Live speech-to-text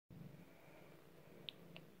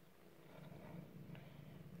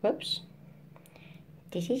Whoops.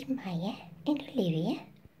 This is Maya and Olivia.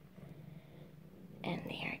 And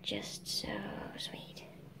they are just so sweet.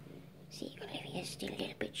 See, Olivia's still a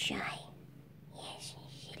little bit shy. Yes,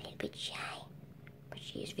 she's a little bit shy. But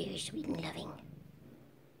she is very sweet and loving.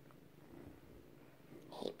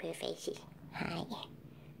 Hey, purr faces. Hi.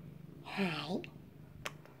 Hi.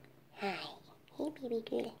 Hi. Hey, baby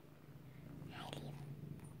girl. Hi, Liv.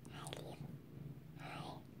 Hi, Liv.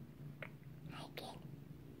 Hi. Hi, kid.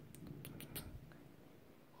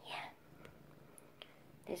 Yeah.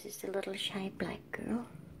 This is the little shy black girl.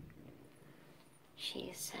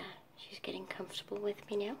 She's getting comfortable with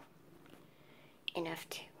me now. Enough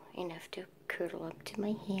to curl up to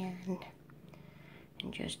my hand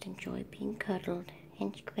and just enjoy being cuddled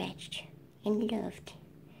and scratched and loved.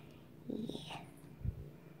 Yeah.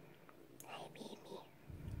 Hi, baby.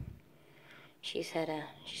 She's had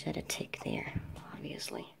a tick there,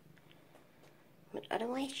 obviously. But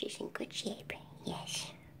otherwise she's in good shape.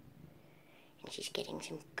 Yes. And she's getting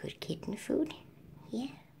some good kitten food.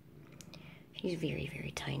 Yeah. She's very,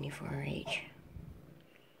 very tiny for her age.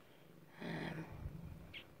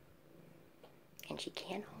 And she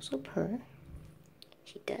can also purr.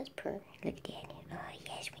 She does purr. Look at that. Oh,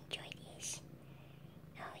 yes, we enjoy this.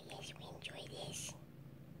 Oh, yes, we enjoy this.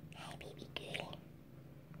 Hi, baby girl.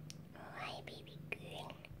 Oh, hi, baby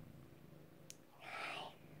girl.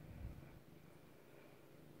 Hi.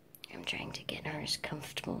 I'm trying to get her as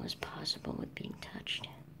comfortable as possible with being touched.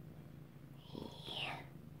 Yeah,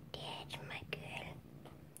 that's my girl.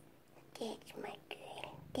 That's my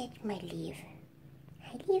girl. That's my Liv.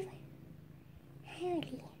 Hi, Liv. Hi,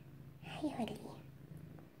 Ollie. Hi, Ollie.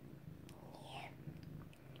 Yeah.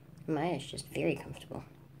 Maya's just very comfortable.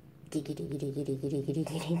 Diggy, diggy, diggy, diggy, diggy, diggy,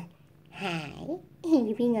 diggy. Hi.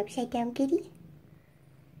 You being upside down, kitty?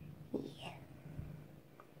 Yeah.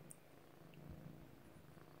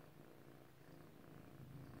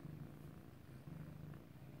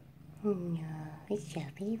 No, it's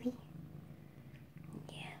your baby.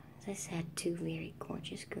 Yeah, as I said, two very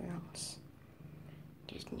gorgeous girls.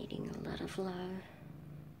 Just needing a lot of love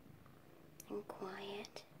and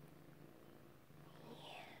quiet.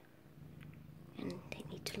 Yeah. And they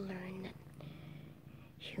need to learn that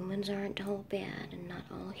humans aren't all bad, and not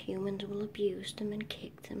all humans will abuse them and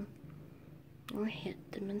kick them or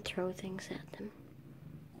hit them and throw things at them.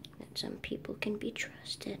 That some people can be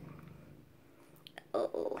trusted.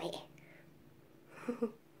 Oh, hey.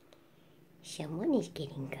 Someone is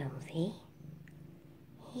getting comfy.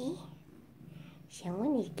 Hey?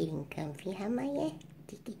 Someone is getting comfy, huh, Maya?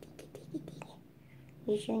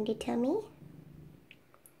 You showing the tummy?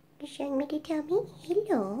 You showing me the tummy?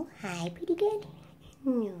 Hello. Hi, pretty good.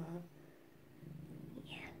 No.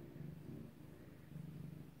 Yeah.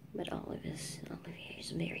 But Olivia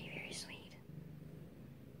is very, very sweet.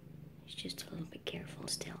 She's just a little bit careful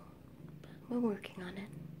still. But we're working on it.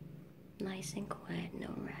 Nice and quiet,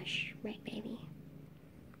 no rush. Right, baby?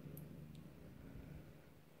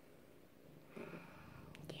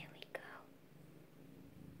 There we go.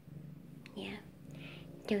 Yeah.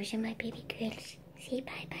 Those are my baby girls. Say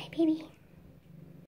bye-bye, baby.